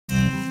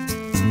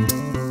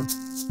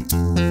Hi,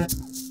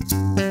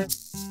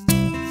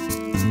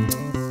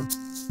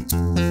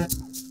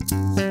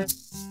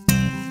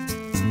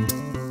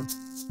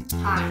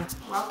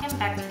 welcome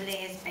back to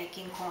Leia's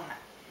Baking Corner.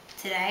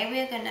 Today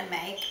we're going to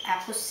make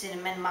apple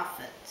cinnamon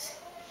muffins.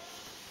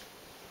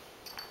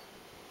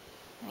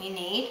 We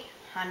need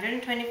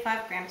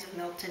 125 grams of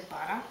melted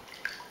butter,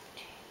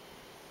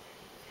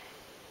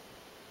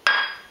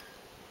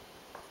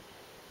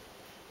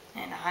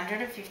 and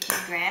 150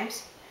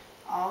 grams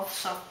of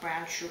soft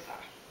brown sugar.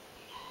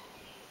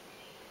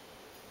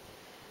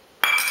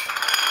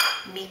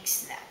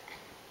 Mix that.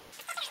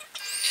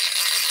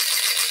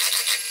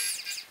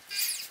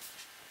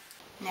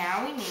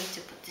 Now we need to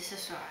put this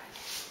aside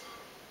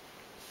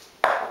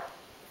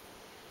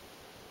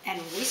and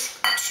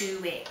whisk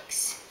 2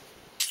 eggs.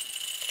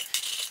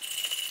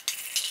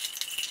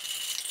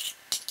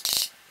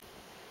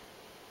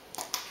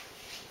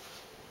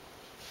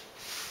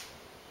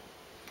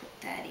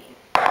 Put that in.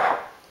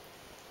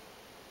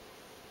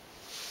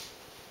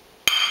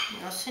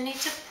 We also need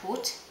to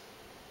put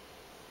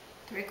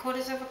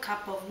 3/4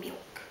 cup of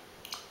milk.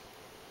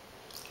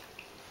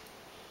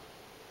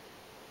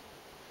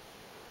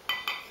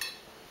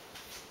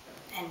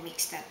 And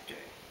mix that through.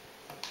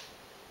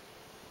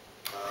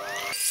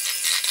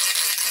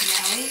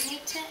 Now we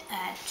need to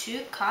add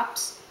 2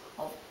 cups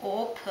of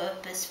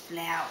all-purpose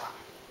flour.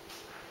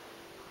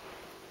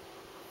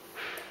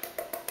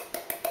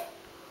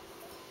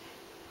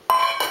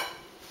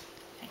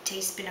 A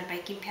teaspoon of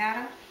baking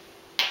powder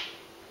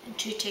and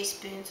 2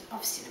 teaspoons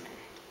of cinnamon.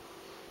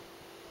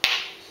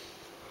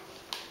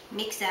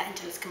 Mix that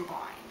until it's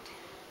combined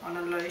on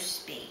a low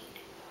speed.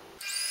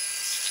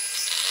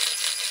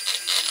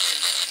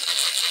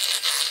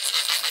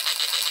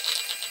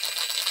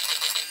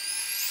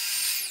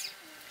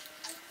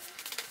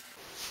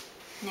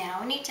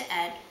 Now we need to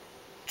add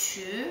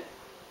 2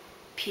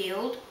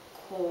 peeled,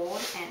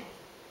 cored and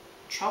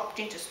chopped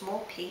into small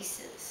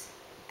pieces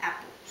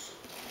apples.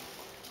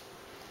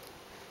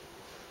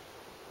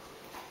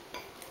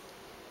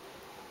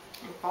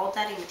 And fold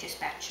that in with your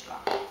spatula.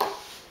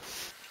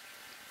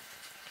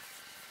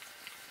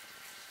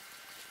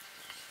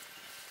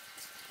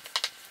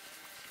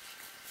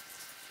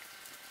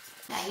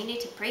 Now you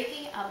need to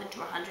preheat your oven to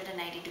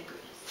 180 degrees.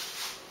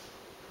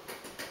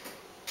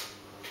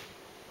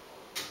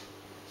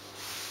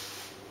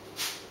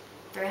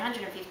 –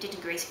 350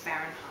 degrees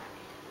Fahrenheit.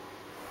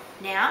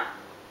 Now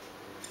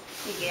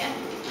you get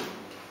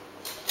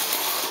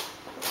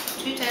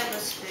 2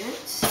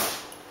 tablespoons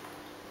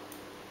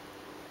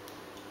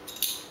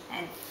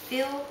and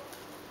fill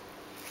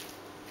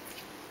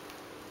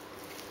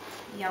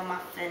your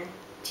muffin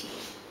tin.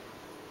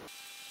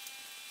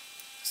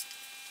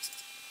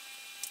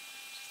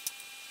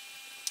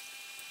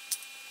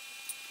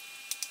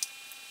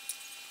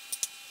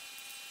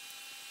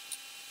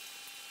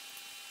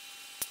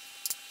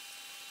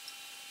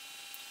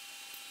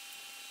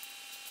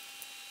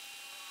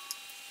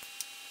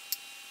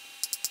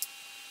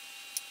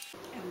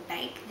 And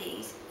bake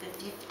these for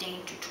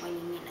 15 to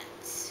 20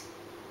 minutes.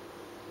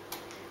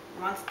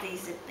 Once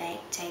these are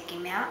baked, take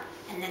them out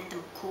and let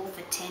them cool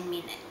for 10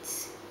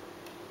 minutes.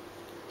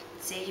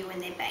 See you when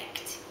they're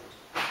baked.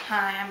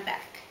 Hi, I'm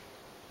back.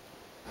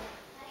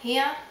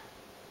 Here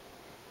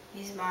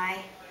is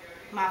my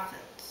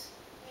muffins.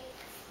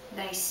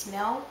 They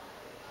smell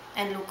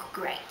and look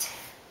great.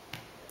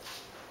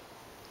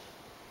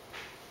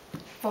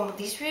 For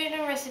this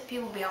written recipe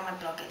will be on my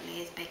blog at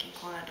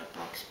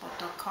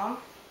Leiasbakingcorner.blogspot.com.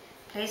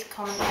 Please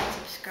comment and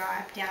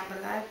subscribe down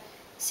below.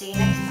 See you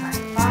next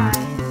time.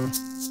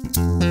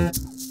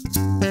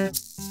 Bye.